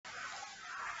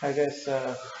I guess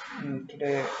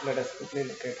today let us quickly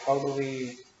look at how do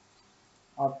we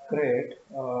upgrade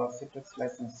Citrix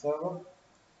license server.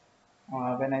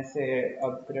 When I say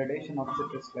upgradation of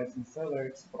Citrix license server,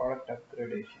 it's product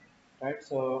upgradation, right?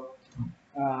 So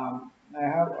I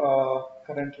have a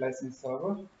current license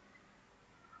server,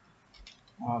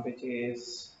 which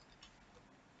is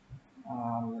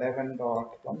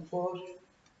 11.14.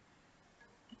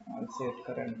 I'll say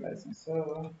current license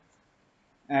server,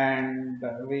 and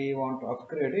we want to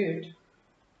upgrade it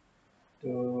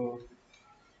to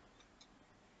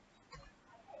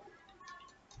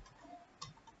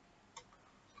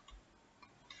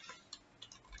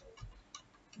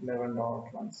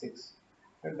 11.16.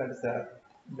 And that is the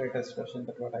latest version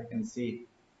that what I can see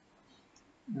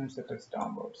in Citrix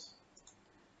downloads.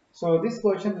 So this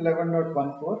version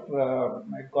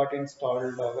 11.14 it got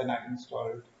installed when I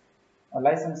installed a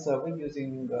license server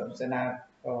using Zenap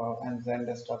and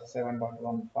Zendesk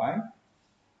 7.15.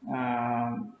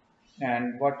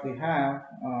 And what we have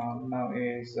now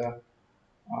is the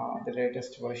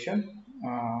latest version,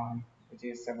 which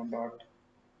is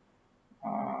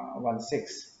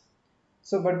 7.16.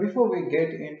 So, but before we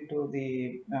get into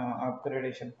the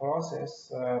upgradation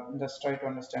process, let's try to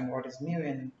understand what is new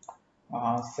in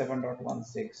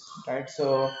 7.16, right?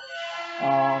 So,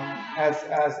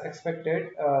 as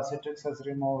expected, Citrix has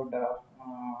removed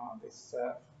this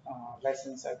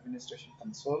license administration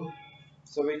console.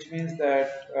 So, which means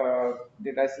that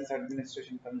the license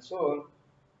administration console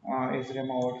is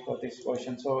removed for this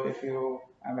version. So, if you,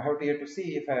 I have yet to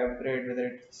see if I upgrade whether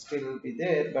it still be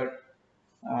there, but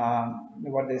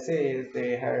what they say is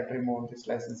they had removed this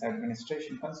license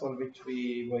administration console which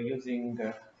we were using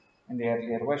in the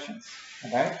earlier versions,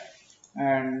 right?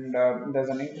 And there's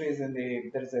an increase in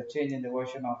there is a change in the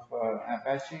version of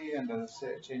Apache, and there's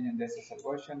a change in the SSL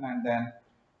version, and then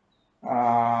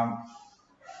um,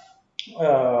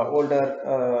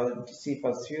 older C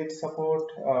suite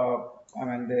support. I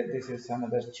mean, this is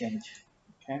another change.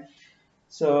 Okay,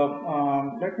 so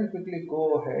let me quickly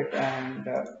go ahead and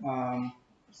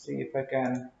see if I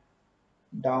can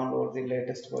download the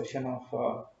latest version of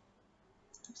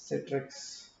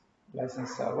Citrix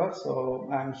license server. So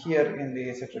I'm here in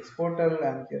the Citrix portal.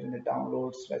 I'm here in the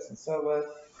downloads license server,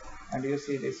 and you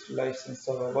see this license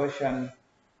server version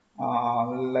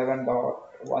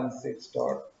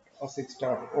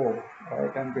 11.16.6.0,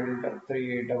 right, and build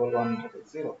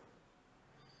 31100.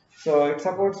 So it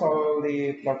supports all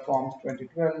the platforms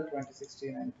 2012,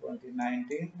 2016, and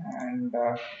 2019. And you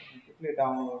can quickly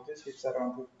download this. It's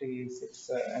around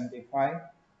 56 MB5.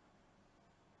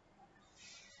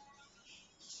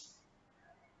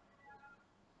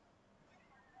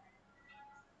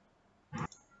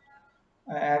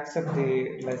 I accept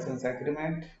the license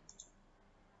agreement.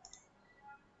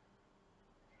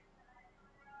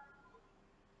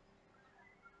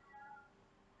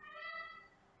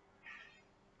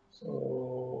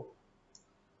 So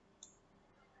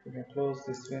we can close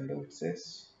this window, it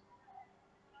says.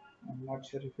 I'm not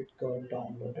sure if it got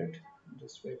downloaded. I'm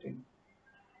just waiting.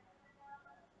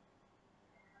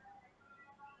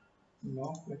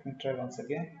 No, let me try once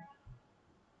again.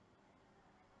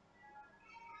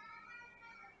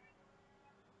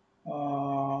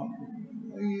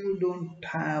 You don't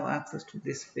have access to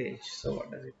this page. So what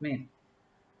does it mean?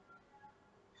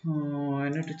 I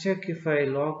need to check if I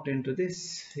logged into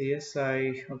this. Yes,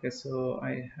 okay, so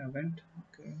I haven't.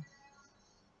 Okay.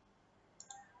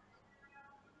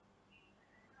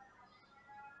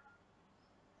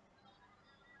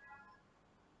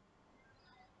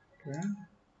 Okay.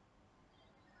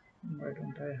 Why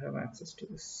don't I have access to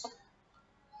this?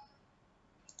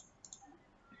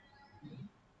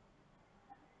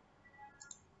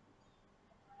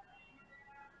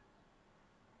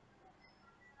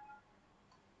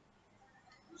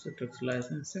 Citrix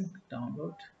licensing,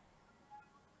 download.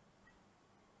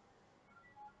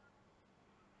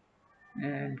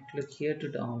 And click here to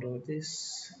download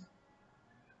this.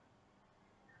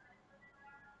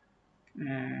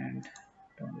 And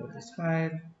download this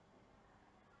file.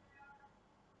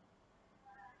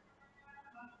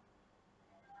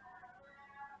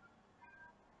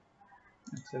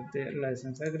 Accept the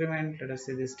license agreement. Let us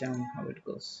see this time how it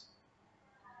goes.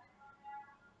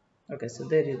 Okay, so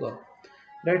there you go.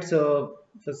 Right, so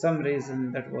for some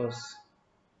reason that was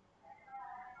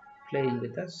playing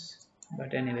with us,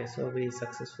 but anyway, so we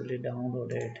successfully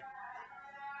downloaded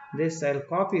this. I'll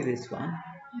copy this one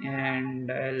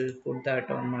and I'll put that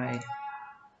on my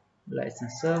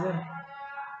license server.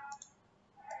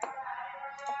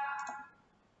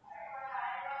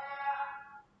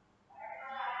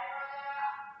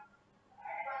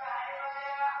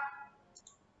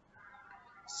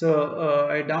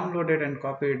 I downloaded and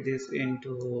copied this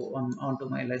onto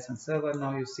my license server.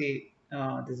 Now you see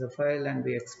there's a file and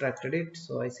we extracted it.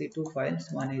 So I see two files.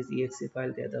 One is exe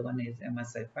file, the other one is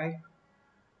MSI file.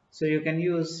 So you can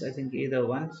use, I think, either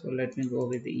one. So let me go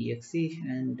with the exe.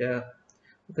 And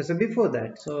okay, so before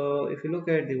that, so if you look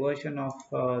at the version of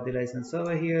the license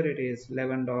server here, it is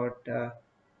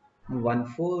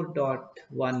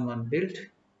 11.14.11 built.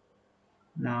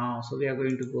 Now so we are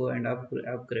going to go and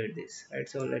upgrade this, right?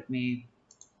 So let me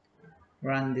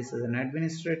run this as an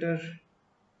administrator.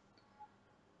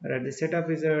 Right, the setup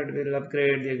wizard will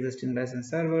upgrade the existing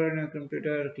license server on your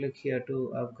computer. Click here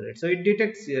to upgrade. So it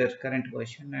detects your current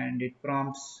version and it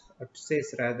prompts, or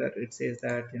says rather, it says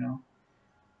that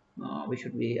we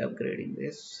should be upgrading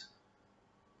this.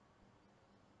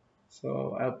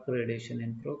 So upgradation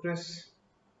in progress.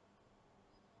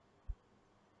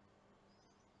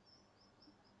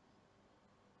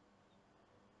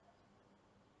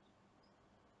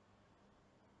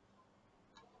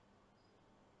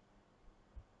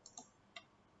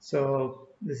 So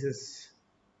this is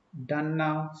done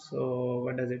now. So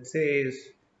what does it say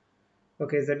is,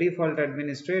 okay, it's the default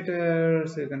administrator,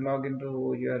 so you can log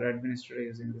into your administrator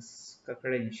using this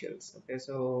credentials. Okay,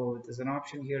 so there's an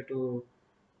option here to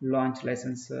launch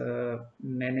license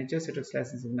manager, Citrix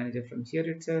licensing manager from here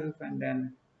itself, and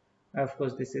then of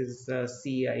course this is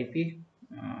CIP.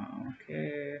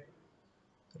 Okay,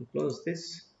 so close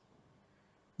this.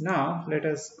 Now let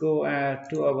us go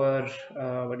to our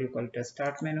what do you call it, a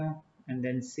start menu, and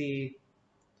then see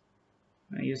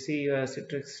you see your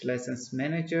Citrix license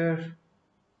manager,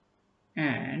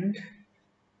 and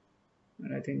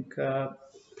I think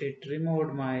it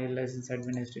removed my license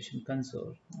administration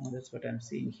console. That's what I'm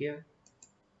seeing here,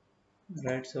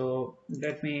 right? So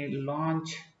let me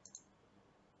launch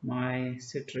my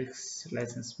Citrix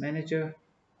license manager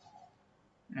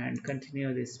and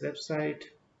continue this website.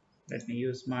 Let me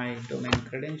use my domain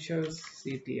credentials,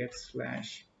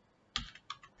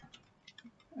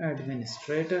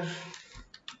 ctx/administrator.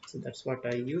 So that's what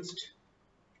I used,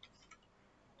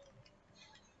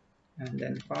 and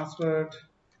then password.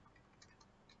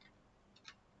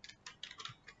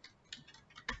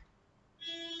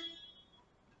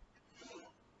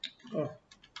 Oh,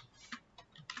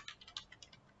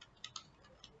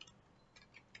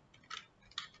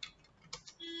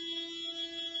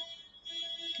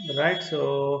 right.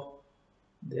 So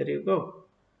there you go.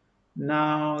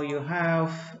 Now you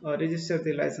have registered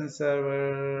the license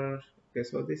server. Okay,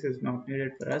 so this is not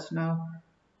needed for us now.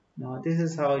 Now this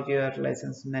is how your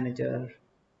license manager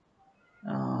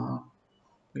uh,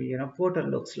 portal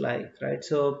looks like, right?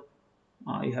 So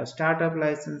you have startup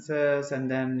licenses, and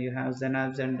then you have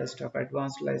Zenapps and desktop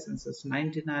advanced licenses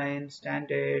 99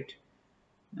 standard.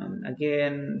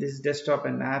 Again, this is desktop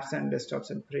and apps and desktops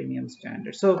and premium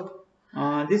standard. So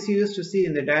this you used to see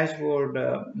in the dashboard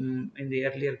in the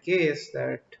earlier case,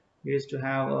 that you used to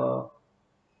have a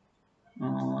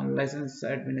license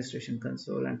administration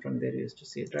console, and from there you used to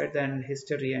see it, right? Then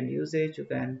history and usage, you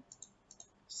can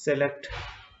select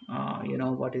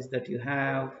what is that you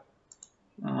have,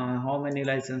 how many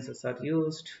licenses are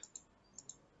used,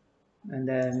 and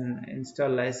then install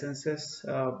licenses.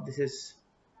 This is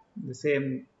the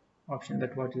same option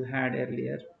that what you had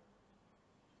earlier,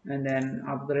 and then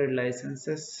upgrade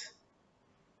licenses,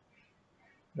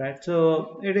 right?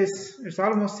 So it's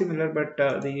almost similar, but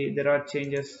there are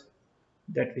changes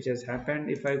that which has happened.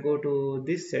 If I go to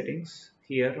these settings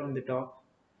here on the top,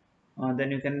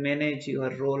 then you can manage your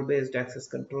role-based access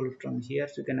control from here.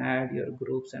 So you can add your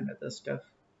groups and other stuff,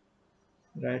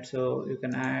 right? So you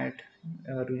can add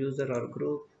a user or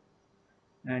group,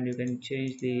 and you can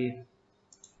change the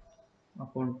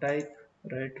account type,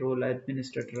 right? Role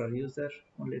administrator or user,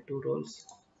 only two roles.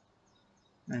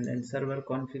 And then server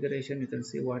configuration, you can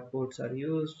see what ports are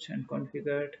used and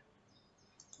configured,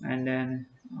 and then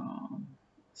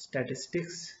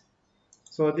statistics.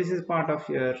 So this is part of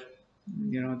your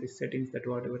the settings, that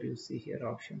whatever you see here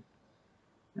option.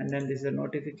 And then these are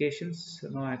notifications, so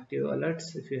no active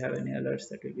alerts. If you have any alerts,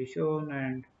 that will be shown,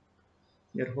 and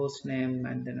your host name,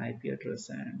 and then IP address,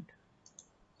 and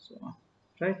so on,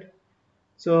 right?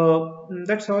 So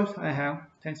that's all I have.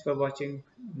 Thanks for watching,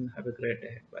 and have a great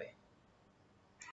day. Bye.